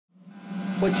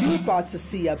What you're about to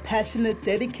see are passionate,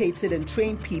 dedicated and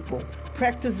trained people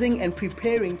practicing and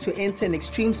preparing to enter an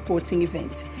extreme sporting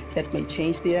event that may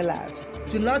change their lives.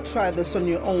 Do not try this on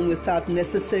your own without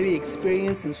necessary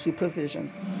experience and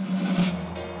supervision.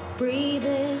 Breathe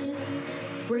in,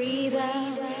 breathe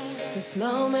out. This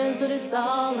moment's what it's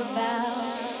all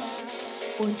about.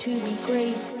 Want to be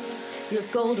great, your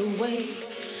goal to wait.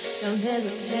 Don't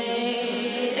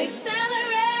hesitate, accelerate.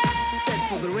 Set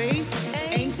for the race,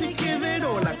 aim to give it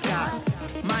all I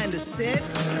got. Mind is set,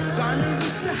 gonna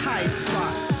reach the highest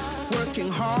spot. Working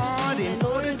hard in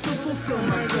order to fulfill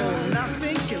my goal.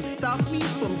 Nothing can stop me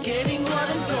from getting what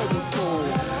I'm going for.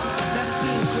 That's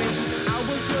being great, I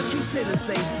was working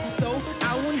tirelessly, so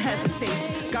I won't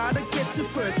hesitate. Gotta get to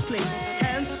first place,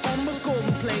 hands on the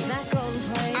golden plate.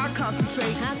 I'll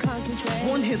concentrate,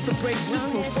 won't hit the brake, just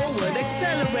move forward,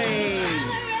 accelerate.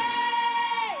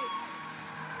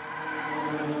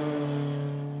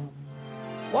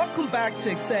 Welcome back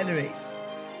to Accelerate.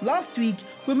 Last week,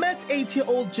 we met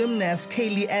 8-year-old gymnast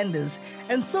Kaylee Anders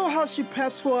and saw how she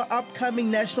preps for her upcoming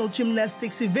national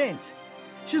gymnastics event.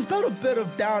 She's got a bit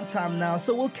of downtime now,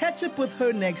 so we'll catch up with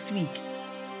her next week.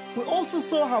 We also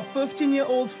saw how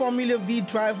 15-year-old Formula V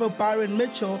driver Byron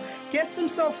Mitchell gets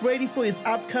himself ready for his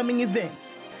upcoming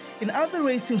events. In other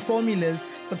racing formulas,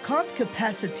 the car's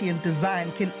capacity and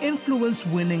design can influence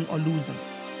winning or losing.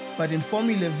 But in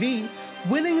Formula V,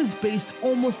 winning is based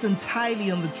almost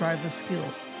entirely on the driver's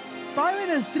skills. Byron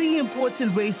has 3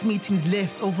 important race meetings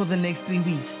left over the next 3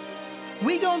 weeks.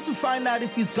 We're going to find out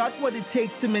if he's got what it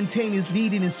takes to maintain his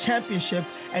lead in his championship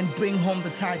and bring home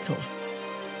the title.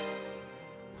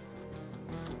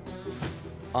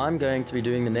 I'm going to be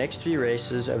doing the next 3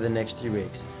 races over the next 3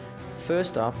 weeks.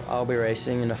 First up, I'll be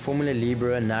racing in a Formula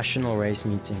Libre national race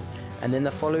meeting, and then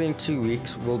the following 2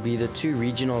 weeks will be the 2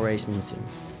 regional race meetings.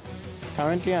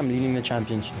 Currently, I'm leading the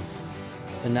championship.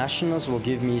 The nationals will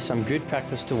give me some good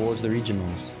practice towards the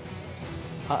regionals.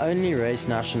 I only race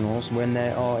nationals when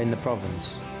they are in the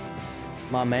province.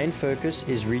 My main focus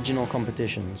is regional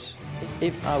competitions.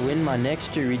 If I win my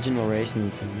next 2 regional race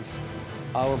meetings,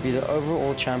 I will be the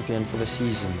overall champion for the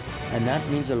season, and that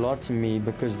means a lot to me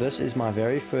because this is my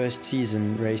very first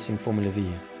season racing Formula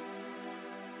V.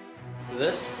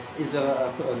 This is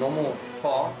a normal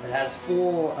car. It has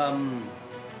 4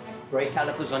 brake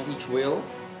calipers on each wheel.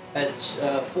 It's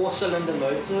a 4-cylinder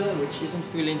motor which isn't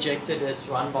fuel injected. It's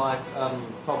run by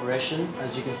carburation.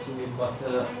 As you can see, we've got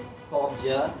the carbs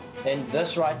here. Then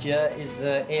this right here is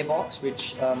the air box,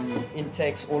 which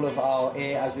intakes all of our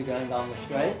air as we're going down the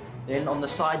straight. Then on the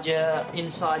side here,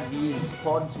 inside these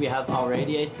pods, we have our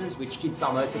radiators, which keeps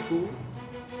our motor cool.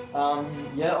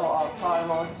 Here are our tie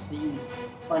rods, these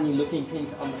funny looking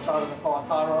things on the side of the car,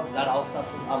 tie rods. That helps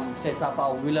us set up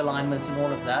our wheel alignment and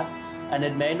all of that. And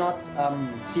it may not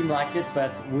seem like it,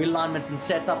 but wheel alignment and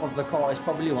setup of the car is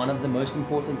probably one of the most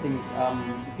important things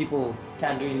people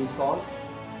can do in these cars.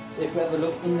 So if we have a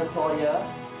look in the car here,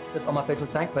 sit on my petrol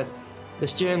tank, but the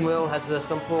steering wheel has a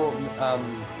simple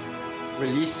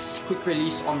quick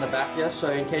release on the back here. So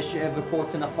in case you're ever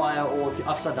caught in a fire or if you're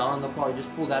upside down on the car, you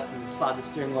just pull that and slide the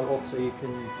steering wheel off so you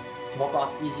can hop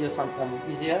out easier. So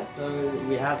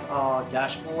we have our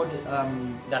dashboard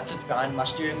that sits behind my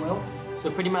steering wheel. So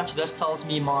pretty much this tells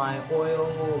me my oil,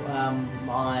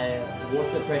 my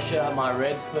water pressure, my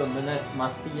revs per minute, my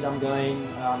speed I'm going.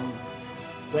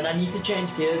 When I need to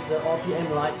change gears, the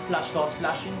RPM light starts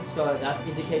flashing, so that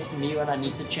indicates to me when I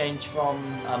need to change from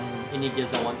any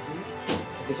gears I want to.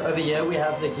 Okay, so over here we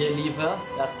have the gear lever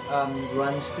that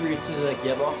runs through to the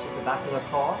gearbox at the back of the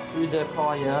car, through the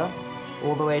car here,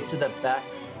 all the way to the back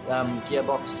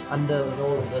gearbox under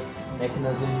all of this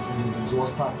mechanisms and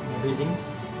exhaust pipes and everything.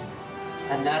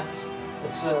 And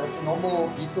it's a normal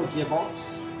Beetle gearbox.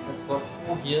 It's got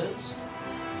 4 gears.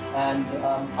 And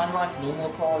unlike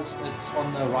normal cars, it's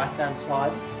on the right-hand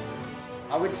side.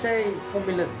 I would say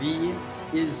Formula V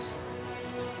is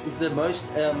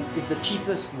the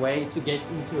cheapest way to get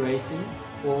into racing,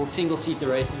 or single-seater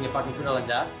racing, if I can put it like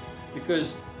that,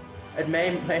 because it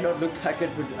may not look like it,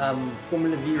 but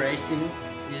Formula V racing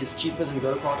is cheaper than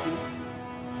go-karting.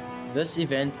 This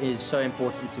event is so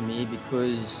important to me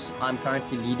because I'm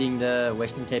currently leading the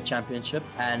Western Cape Championship,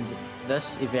 and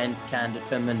this event can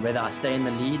determine whether I stay in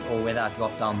the lead or whether I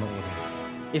drop down the order.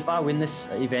 If I win this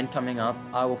event coming up,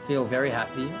 I will feel very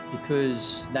happy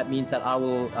because that means that I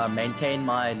will maintain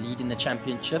my lead in the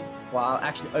championship, or I'll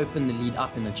actually open the lead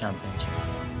up in the championship.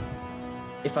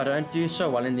 If I don't do so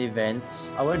well in the event,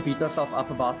 I won't beat myself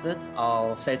up about it.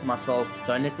 I'll say to myself,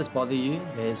 don't let this bother you.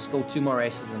 There's still 2 more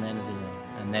races at the end of the year.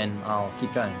 And then I'll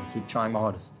keep going, keep trying my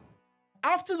hardest.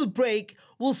 After the break,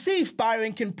 we'll see if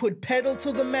Byron can put pedal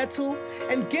to the metal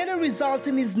and get a result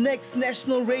in his next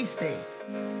national race day.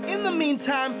 In the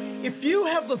meantime, if you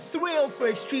have the thrill for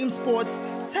extreme sports,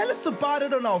 tell us about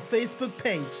it on our Facebook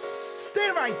page. Stay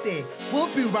right there.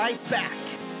 We'll be right back.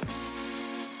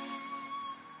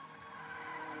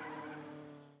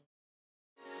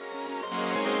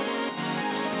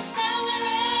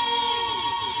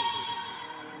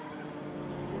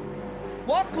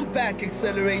 Welcome back,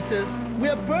 accelerators. We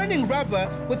are burning rubber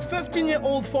with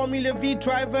 15-year-old Formula V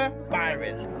driver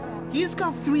Byron. He's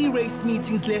got 3 race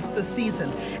meetings left this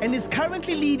season and is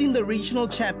currently leading the regional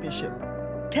championship.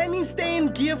 Can he stay in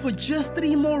gear for just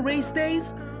 3 more race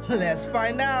days? Let's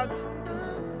find out.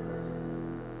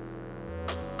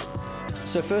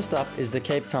 So first up is the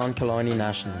Cape Town Killarney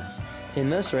Nationals. In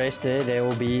this race day, there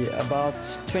will be about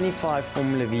 25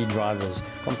 Formula V drivers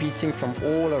competing from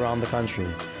all around the country.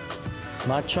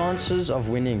 My chances of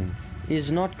winning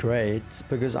is not great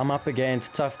because I'm up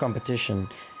against tough competition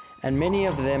and many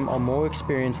of them are more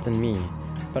experienced than me,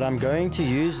 but I'm going to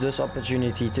use this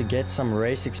opportunity to get some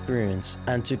race experience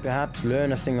and to perhaps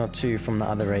learn a thing or two from the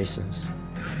other races.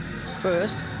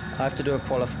 First, I have to do a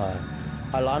qualifier.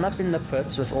 I line up in the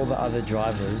pits with all the other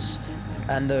drivers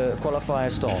and the qualifier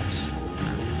starts.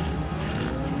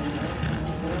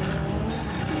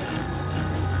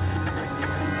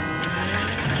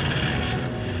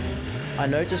 I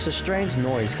notice a strange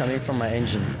noise coming from my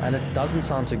engine and it doesn't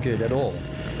sound too good at all.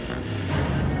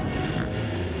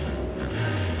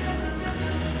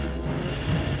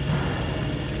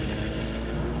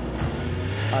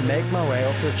 I make my way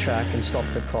off the track and stop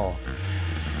the car.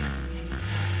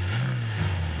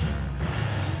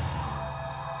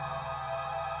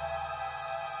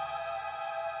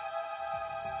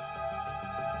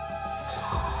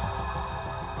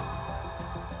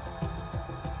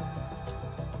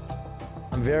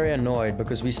 I'm very annoyed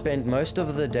because we spent most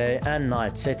of the day and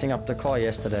night setting up the car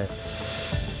yesterday.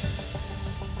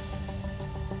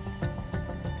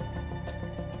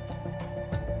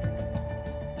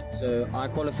 So I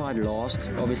qualified last,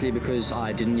 obviously because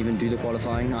I didn't even do the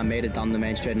qualifying. I made it down the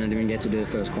main straight and I didn't even get to do the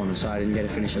first corner, so I didn't get to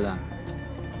finish a lap.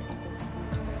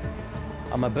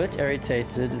 I'm a bit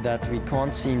irritated that we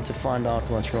can't seem to find out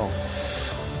what's wrong.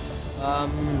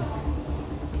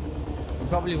 We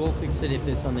probably will fix it if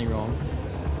there's something wrong.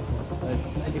 But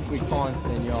if we can't,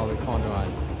 then yeah, we can't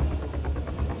ride.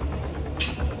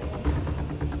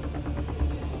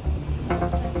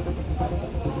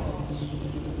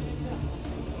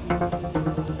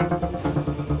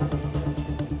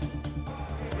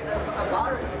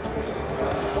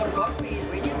 What got me is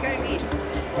when you came in, it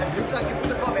looked like you put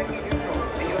the car back in neutral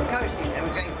and you were coasting and it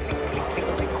was going click, click, click,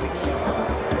 click, click, click.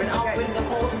 When the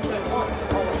car wasn't turned on, the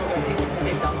car was still going click, click, and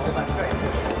then down all that straight.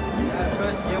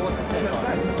 First gear wasn't set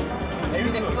right. Maybe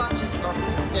the clutch is not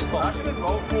set properly. I should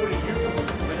roll forward in neutral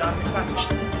without the clutch.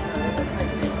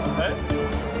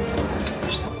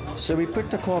 So we put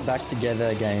the car back together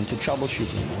again to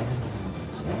troubleshoot it.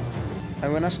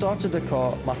 And when I started the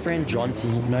car, my friend Jonty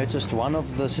noticed one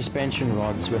of the suspension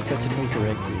rods were fitted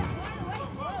incorrectly.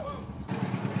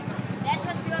 That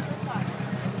must be on the side.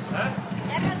 Huh?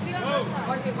 That must be on the side.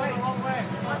 Wait, wrong way.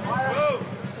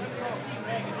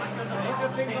 These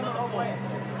are things on the wrong way.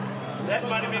 That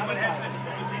might have been what happened. It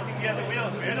was hitting the other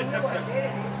wheels. We had a tip.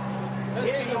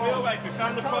 Here's the wheel weight. We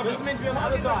found the problem. This is meant to be on the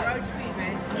other side. Road speed,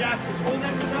 man. Yes, it's all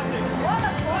that for nothing.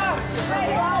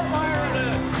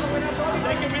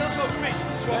 Take your wheels off me.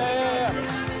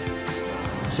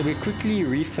 So we quickly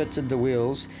refitted the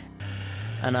wheels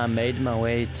and I made my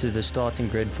way to the starting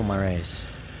grid for my race.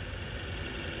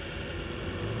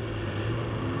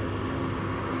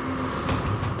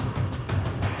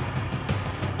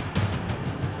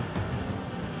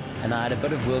 And I had a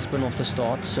bit of wheel spin off the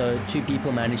start, so 2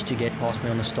 people managed to get past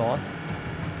me on the start.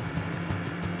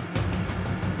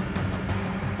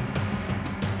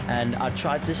 And I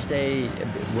tried to stay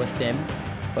with them,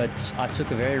 but I took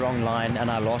a very wrong line and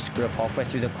I lost grip halfway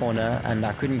through the corner and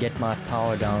I couldn't get my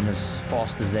power down as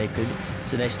fast as they could.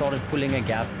 So they started pulling a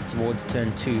gap towards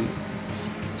turn 2.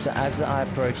 So as I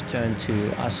approached turn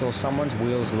 2, I saw someone's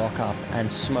wheels lock up and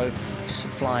smoke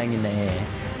flying in the air.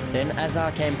 Then as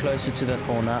I came closer to the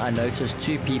corner, I noticed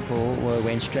 2 people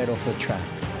went straight off the track.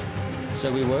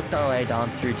 So we worked our way down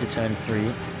through to turn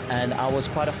 3, and I was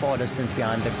quite a far distance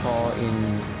behind the car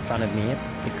in front of me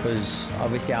because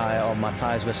obviously my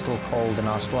tires were still cold and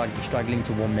I was struggling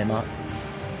to warm them up.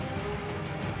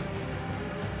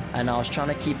 And I was trying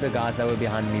to keep the guys that were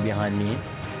behind me.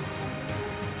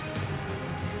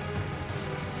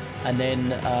 And then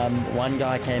one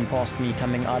guy came past me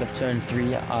coming out of turn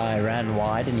 3. I ran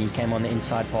wide and he came on the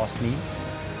inside past me.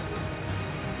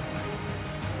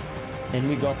 Then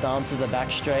we got down to the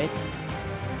back straight.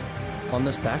 On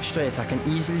this back straight, I can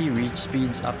easily reach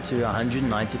speeds up to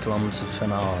 190 kilometers per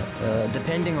hour,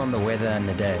 depending on the weather and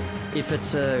the day. If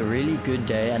it's a really good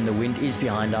day and the wind is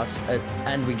behind us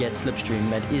and we get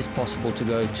slipstream, it is possible to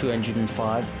go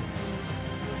 205.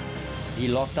 He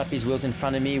locked up his wheels in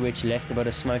front of me, which left a bit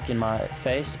of smoke in my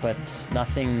face, but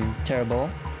nothing terrible.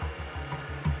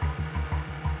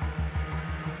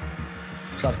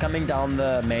 So I was coming down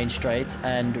the main straight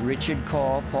and Richard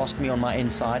Carr passed me on my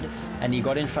inside and he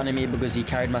got in front of me because he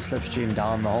carried my slipstream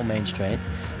down the whole main straight.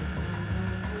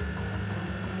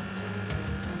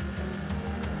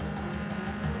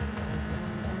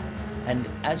 And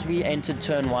as we entered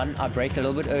turn 1, I braked a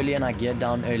little bit early and I geared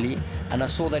down early, and I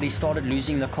saw that he started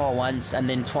losing the car once and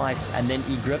then twice and then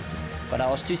he gripped, but I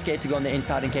was too scared to go on the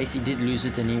inside in case he did lose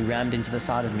it and he rammed into the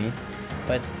side of me.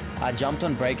 But I jumped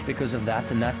on brakes because of that,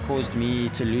 and that caused me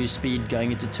to lose speed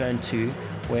going into turn 2,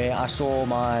 where I saw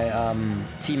my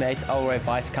teammate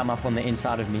XLREP12 come up on the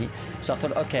inside of me. So I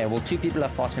thought, okay, well, 2 people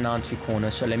have passed me now in 2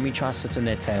 corners, so let me try sit on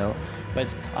their tail.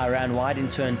 But I ran wide in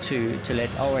turn 2 to let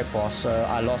XLREP pass, so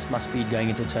I lost my speed going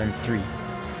into turn 3.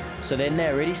 So then they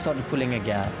already started pulling a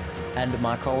gap, and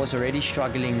my car was already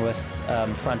struggling with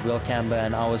front wheel camber,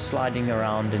 and I was sliding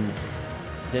around, and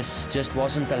this just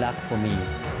wasn't a lap for me.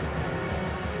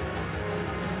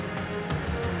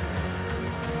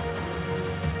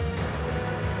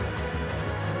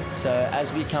 So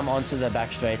as we come onto the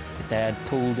back straight, they had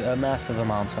pulled a massive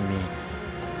amount on me.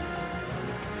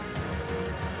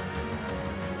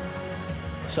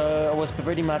 So I was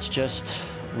pretty much just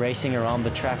racing around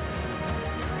the track.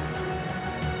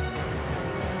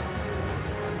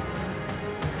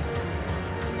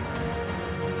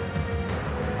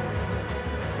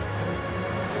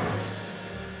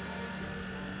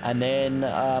 And then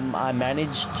I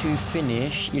managed to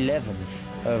finish 11th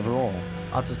overall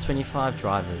out of 25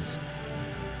 drivers.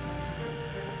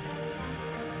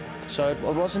 So it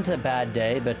wasn't a bad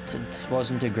day, but it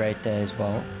wasn't a great day as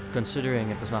well, considering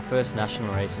it was my first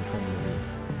national race in Formula V.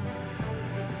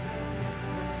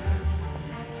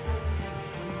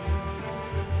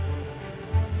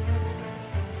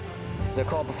 The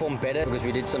car performed better because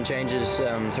we did some changes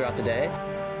throughout the day.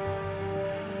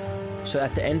 So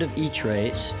at the end of each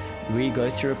race, we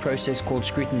go through a process called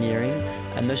scrutineering,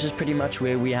 and this is pretty much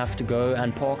where we have to go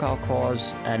and park our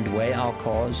cars and weigh our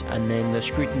cars, and then the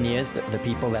scrutineers, the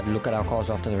people that look at our cars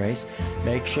after the race,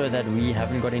 make sure that we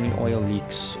haven't got any oil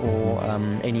leaks or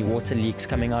any water leaks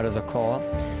coming out of the car,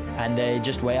 and they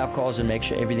just weigh our cars and make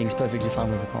sure everything's perfectly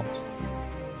fine with the cars.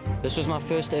 This was my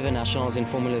first ever Nationals in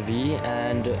Formula V,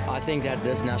 and I think that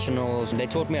this Nationals, they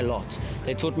taught me a lot.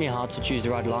 They taught me how to choose the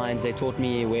right lines, they taught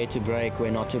me where to brake, where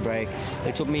not to brake.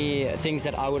 They taught me things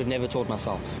that I would have never taught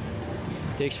myself.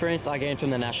 The experience I gained from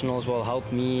the Nationals will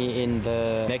help me in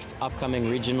the next upcoming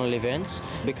regional events,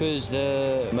 because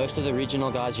most of the regional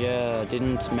guys here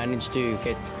didn't manage to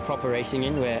get proper racing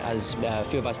in, whereas a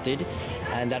few of us did.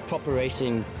 And that proper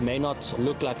racing may not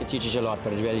look like it teaches you a lot,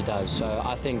 but it really does. So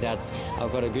I think that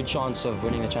I've got a good chance of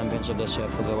winning the championship this year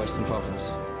for the Western Province.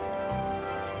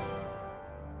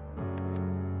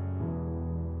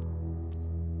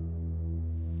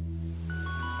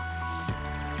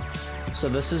 So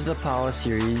this is the Power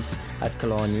Series at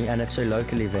Killarney, and it's a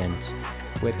local event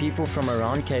where people from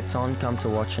around Cape Town come to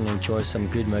watch and enjoy some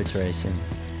good motor racing.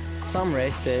 Some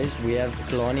race days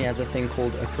Killarney has a thing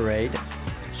called a parade.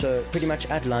 So pretty much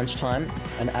at lunchtime,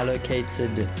 an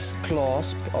allocated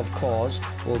class of cars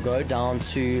will go down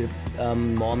to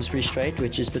Malmesbury Straight,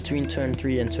 which is between turn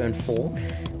 3 and turn 4,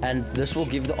 and this will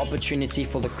give the opportunity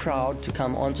for the crowd to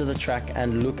come onto the track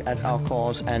and look at our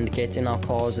cars and get in our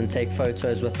cars and take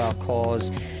photos with our cars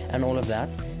and all of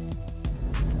that.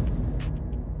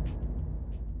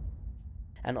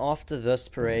 And after this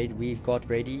parade, we got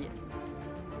ready.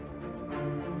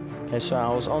 Okay, so I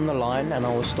was on the line and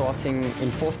I was starting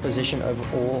in 4th position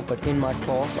overall, but in my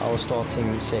class I was starting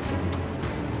 2nd.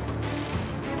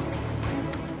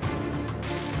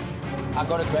 I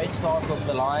got a great start off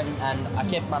the line and I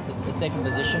kept my 2nd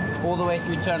position. All the way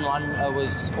through turn 1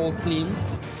 was all clean.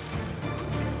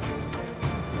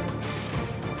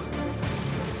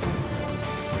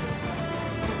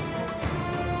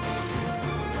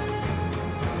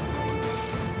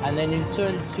 And then in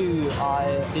turn 2,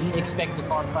 I didn't expect the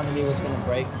car in front of me was going to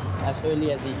brake as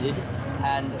early as he did.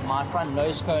 And my front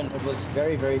nose cone, it was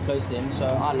very, very close to him. So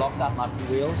I locked up my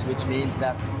wheels, which means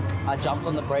that I jumped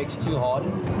on the brakes too hard.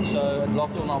 So it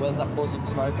locked all my wheels up, causing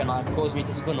smoke, and it caused me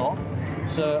to spin off.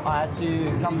 So I had to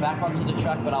come back onto the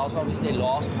track, but I was obviously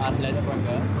lost. I had to let everyone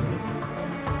go.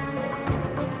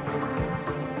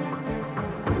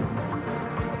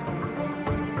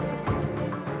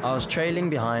 I was trailing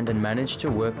behind and managed to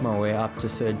work my way up to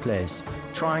third place,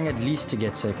 trying at least to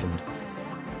get second.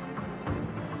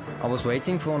 I was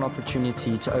waiting for an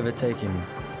opportunity to overtake him.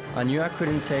 I knew I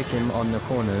couldn't take him on the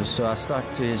corners, so I stuck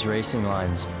to his racing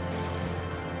lines.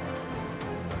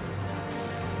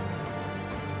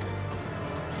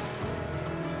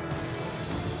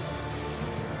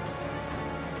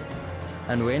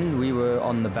 And when we were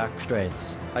on the back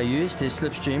straights, I used his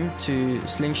slipstream to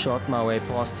slingshot my way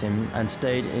past him and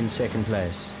stayed in second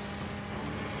place.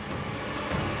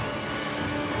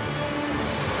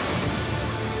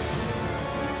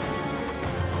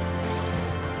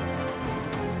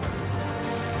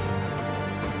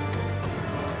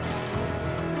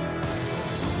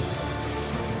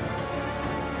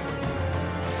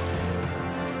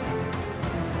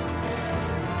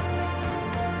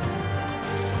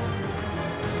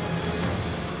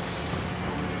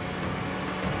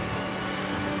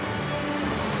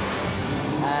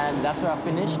 And that's where I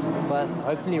finished, but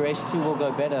hopefully race 2 will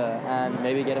go better and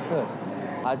maybe get a first.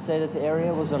 I'd say that the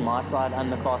area was on my side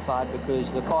and the car side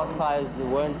because the car's tyres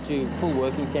weren't to full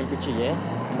working temperature yet,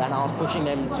 and I was pushing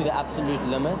them to the absolute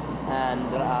limit, and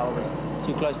I was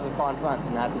too close to the car in front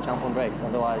and I had to jump on brakes,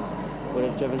 otherwise I would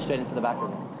have driven straight into the back of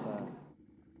them. So.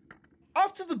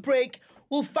 After the break,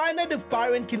 we'll find out if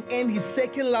Byron can end his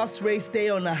second last race day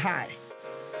on a high.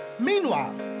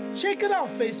 Meanwhile, check out our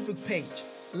Facebook page,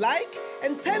 like,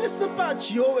 and tell us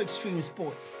about your extreme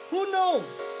sport. Who knows?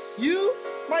 You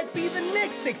might be the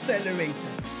next accelerator.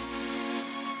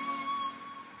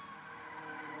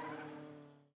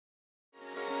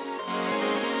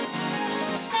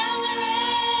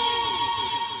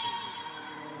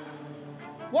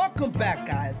 Welcome back,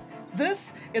 guys.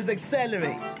 This is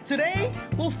XLREP12. Today,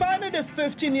 we'll find out if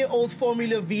 15-year-old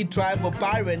Formula V driver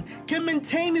Byron can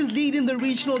maintain his lead in the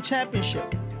regional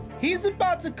championship. He's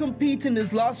about to compete in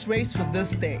his last race for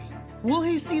this day. Will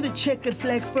he see the checkered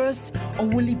flag first, or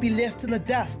will he be left in the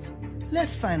dust?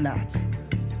 Let's find out.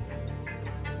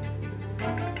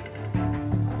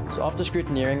 So after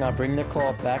scrutineering, I bring the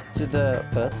car back to the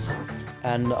pits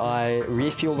and I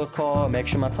refuel the car, make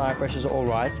sure my tire pressures are all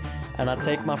right, and I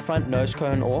take my front nose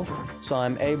cone off so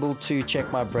I'm able to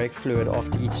check my brake fluid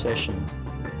after each session.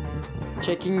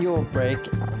 Checking your brake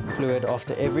fluid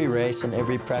after every race and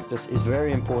every practice is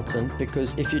very important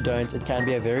because if you don't, it can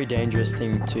be a very dangerous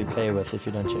thing to play with if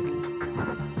you don't check it.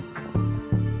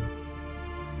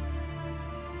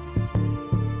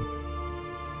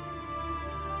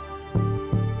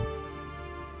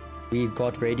 We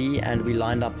got ready and we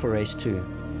lined up for race 2.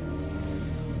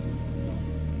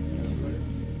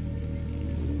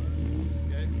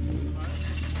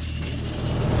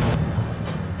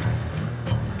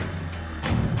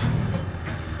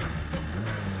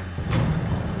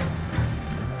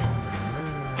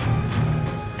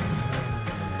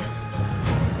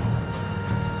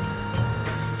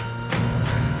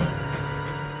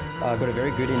 I got a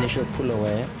very good initial pull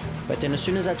away, but then as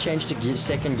soon as I changed to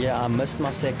second gear, I missed my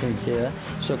second gear,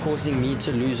 so causing me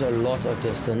to lose a lot of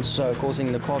distance, so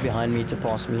causing the car behind me to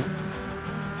pass me.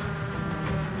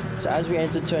 So as we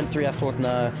entered turn 3, I thought,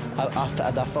 no, I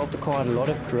felt the car had a lot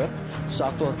of grip, so I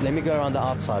thought, let me go around the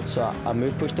outside. So I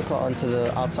pushed the car onto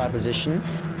the outside position,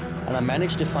 and I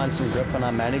managed to find some grip, and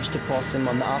I managed to pass him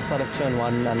on the outside of turn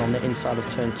 1 and on the inside of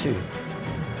turn 2.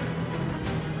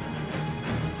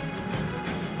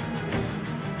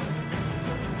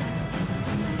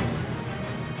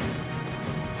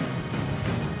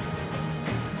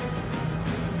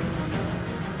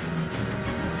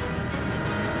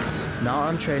 Now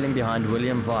I'm trailing behind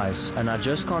William Weiss, and I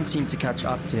just can't seem to catch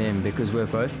up to him because we're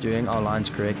both doing our lines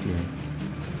correctly.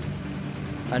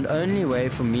 And only way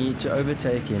for me to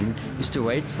overtake him is to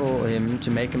wait for him to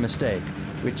make a mistake,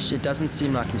 which it doesn't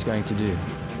seem like he's going to do.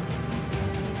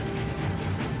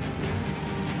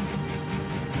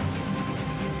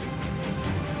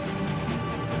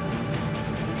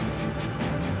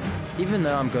 Even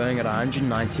though I'm going at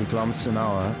 190 kilometers an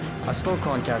hour, I still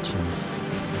can't catch him.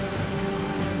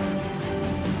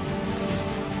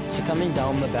 So coming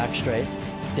down the back straight,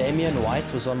 Damien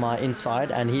White was on my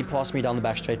inside and he passed me down the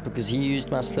back straight because he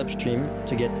used my slipstream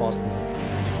to get past me.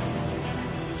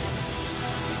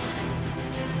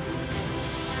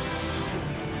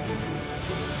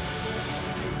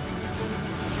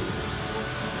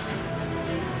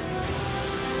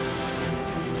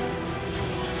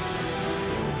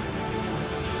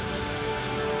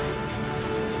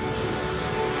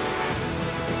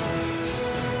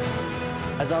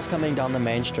 As I was coming down the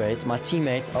main straight, my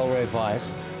teammate XLREP12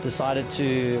 Weiss decided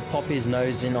to pop his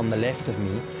nose in on the left of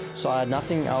me, so I had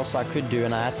nothing else I could do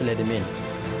and I had to let him in.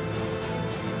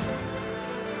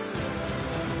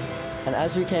 And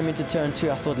as we came into turn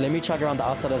 2, I thought, let me chug around the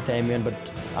outside of Damien, but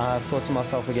I thought to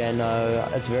myself again, no,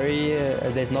 it's very,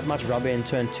 there's not much rubber in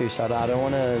turn 2, so I don't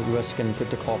want to risk and put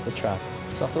the car off the track.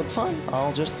 So I thought, fine,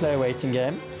 I'll just play a waiting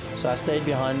game. So I stayed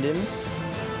behind him.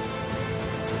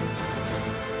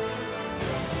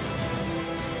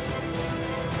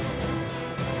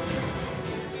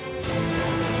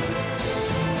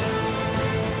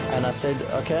 And I said,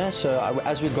 okay, so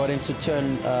as we got into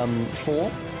turn 4,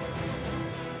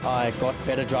 I got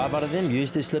better drive out of him,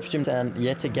 used his slipstream, and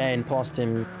yet again passed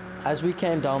him. As we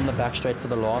came down the back straight for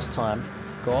the last time,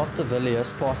 Garth de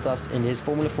Villiers passed us in his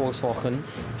Formula Volkswagen,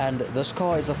 and this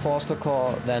car is a faster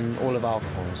car than all of our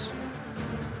cars.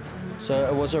 So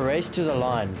it was a race to the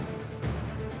line.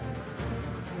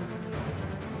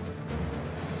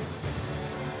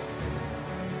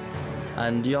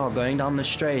 And yeah, going down the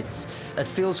straight, it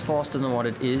feels faster than what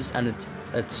it is, and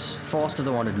it's faster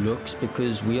than what it looks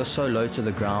because we are so low to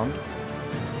the ground.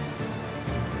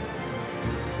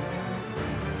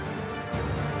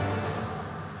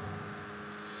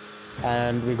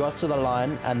 And we got to the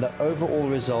line, and the overall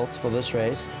results for this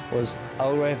race was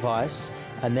XLREP Weiss,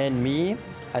 and then me,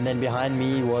 and then behind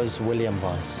me was William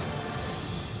Weiss.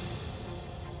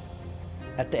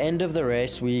 At the end of the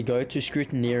race, we go to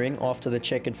scrutineering after the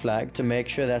checkered flag to make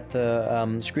sure that the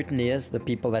scrutineers, the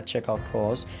people that check our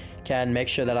cars, can make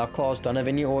sure that our cars don't have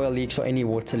any oil leaks or any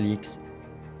water leaks.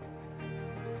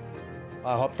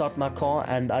 I hopped out my car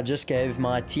and I just gave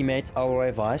my teammate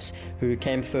XLREP Weiss, who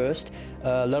came first,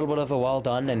 a little bit of a well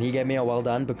done, and he gave me a well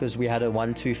done because we had a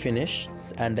 1-2 finish.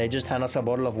 And they just hand us a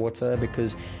bottle of water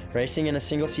because racing in a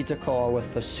single-seater car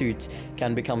with a suit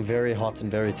can become very hot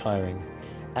and very tiring.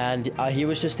 And he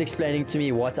was just explaining to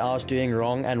me what I was doing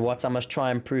wrong and what I must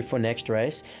try and improve for next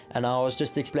race. And I was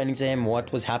just explaining to him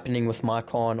what was happening with my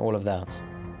car and all of that.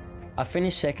 I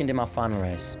finished second in my final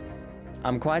race.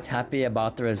 I'm quite happy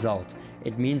about the result.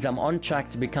 It means I'm on track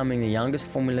to becoming the youngest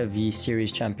Formula V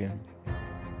Series champion.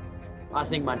 I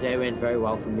think my day went very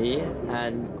well for me,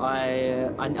 and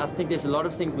I think there's a lot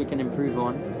of things we can improve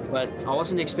on, but I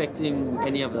wasn't expecting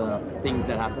any of the things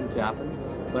that happened to happen.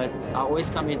 But I always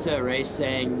come into a race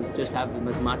saying just have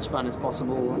as much fun as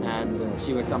possible and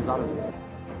see what comes out of it.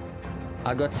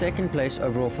 I got second place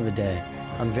overall for the day.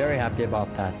 I'm very happy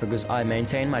about that because I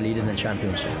maintained my lead in the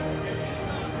championship.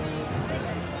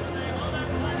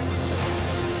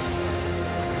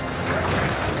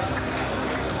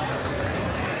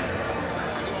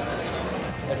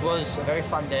 It was a very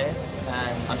fun day,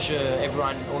 and I'm sure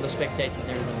everyone, all the spectators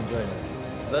and everyone enjoyed it.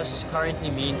 This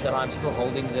currently means that I'm still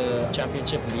holding the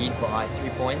championship lead by 3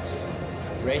 points.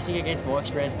 Racing against more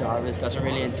experienced drivers doesn't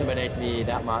really intimidate me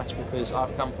that much because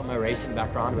I've come from a racing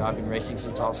background where I've been racing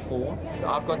since I was 4.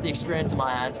 I've got the experience in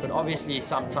my hands, but obviously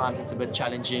sometimes it's a bit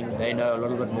challenging. They know a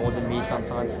little bit more than me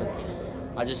sometimes, but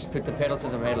I just put the pedal to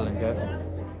the metal and go for it.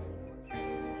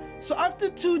 So after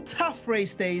 2 tough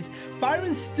race days,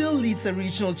 Byron still leads the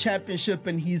regional championship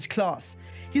in his class.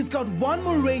 He's got 1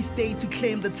 more race day to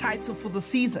claim the title for the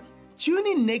season. Tune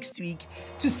in next week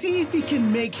to see if he can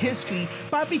make history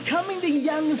by becoming the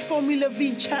youngest Formula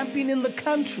V champion in the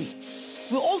country.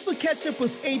 We'll also catch up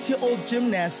with 8-year-old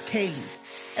gymnast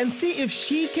Kaylee and see if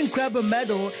she can grab a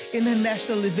medal in her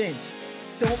national event.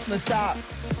 Don't miss out.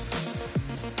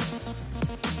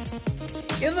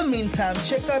 In the meantime,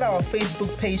 check out our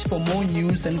Facebook page for more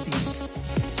news and views.